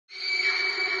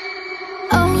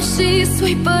she's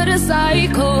sweet but a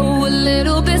psycho, a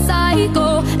little bit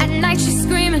psycho. At night she's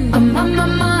screaming, I'm on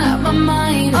my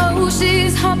mind. Oh,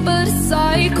 she's hot but a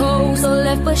psycho, so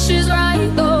left but she's right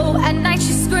though. At night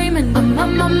she's screaming, I'm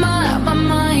on my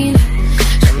mind.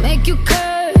 She'll make you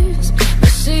curse, but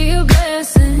she a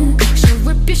blessing. She'll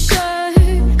rip your shirt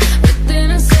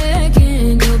within a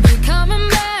second. You'll be coming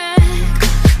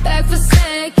back for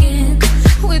seconds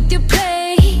with your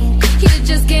play. You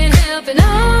just can't help it.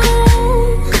 No,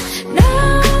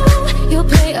 you'll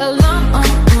play along.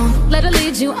 Let her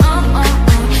lead you on.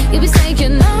 You'll be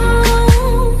saying no,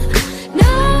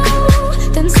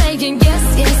 then saying yes,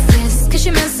 cause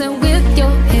she's messing with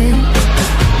your head.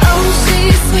 Oh,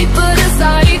 she's sweet but a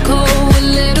psycho, a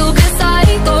little bit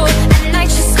psycho. At night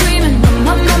she's screaming, I'm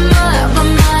on my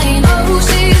mind. Oh,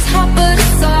 she's hot but a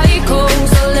psycho,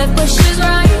 so left but she's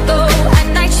right though. At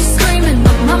night she's screaming,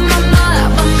 I'm on my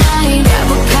mind.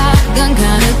 Grab a cop gun,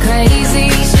 kinda crazy.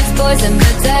 She's poison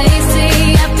but tasty.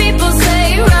 Yeah, people say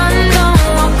run, don't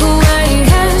walk away.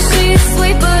 Yeah, she's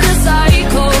sweet but a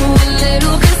psycho, a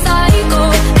little bit psycho.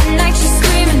 At night she's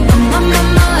screaming, I'm on my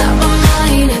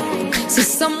mind. So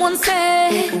someone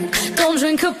said, don't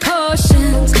drink her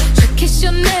potions. She'll kiss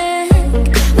your neck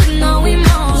with no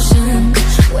emotion.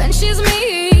 When she's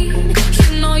mean, you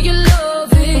know you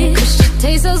love it, 'cause she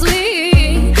tastes so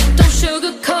sweet. Don't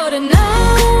sugarcoat it, no,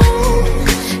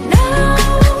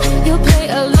 you'll play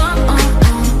along.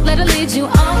 Let her lead you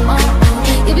on.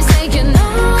 You'll be saying no,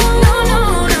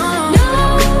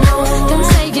 then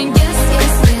saying yes,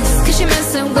 'cause she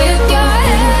messing with your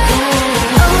head.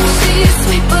 Oh, she's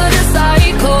sweet but a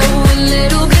psycho, a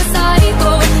little bit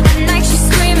psycho. At night she's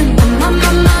screaming, I'm on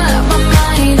my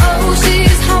mind. Oh,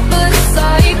 she's hot but a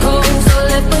psycho, so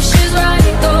left but she's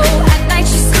right though. At night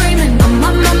she's screaming, I'm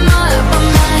on my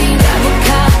mind. Grab a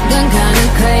cop gun, kinda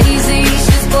crazy.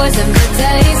 She's poison but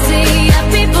tasty. Yeah,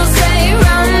 people say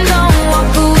run, don't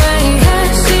walk away. Yeah,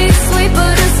 she's sweet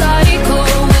but a psycho,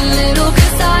 a little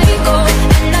bit psycho.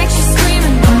 At night she's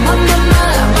screaming, I'm on my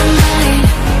mind.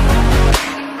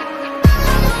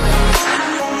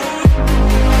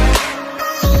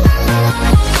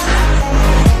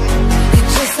 You're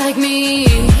just like me,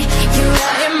 you're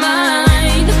out your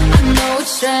mind. I know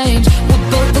it's strange, we're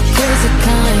both the crazy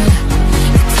kind.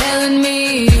 You're telling me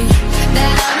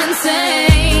that I'm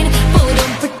insane, but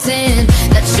don't pretend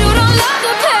that you don't love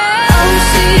the pain. Oh,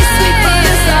 she's sweet but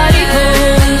a psycho,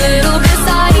 a little bit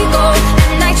psycho.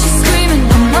 At night she's screaming,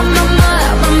 I'm on my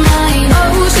mind.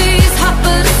 Oh, she's hot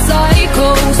but a psycho,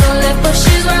 so left but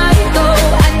she's right though.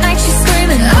 At night she's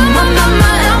screaming, I'm on my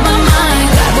mind.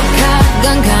 Grab a cop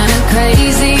gun, kinda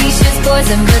crazy. She's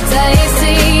poison but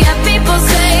tasty. Yeah, people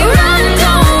say run,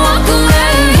 don't walk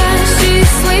away. Yeah, she's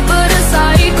sweet but a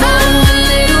psycho, a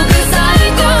little bit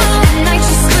psycho. At night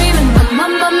she's screaming, I'm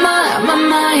on my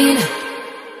mind.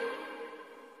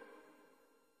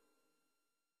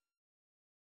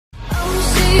 Oh,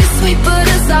 she's sweet but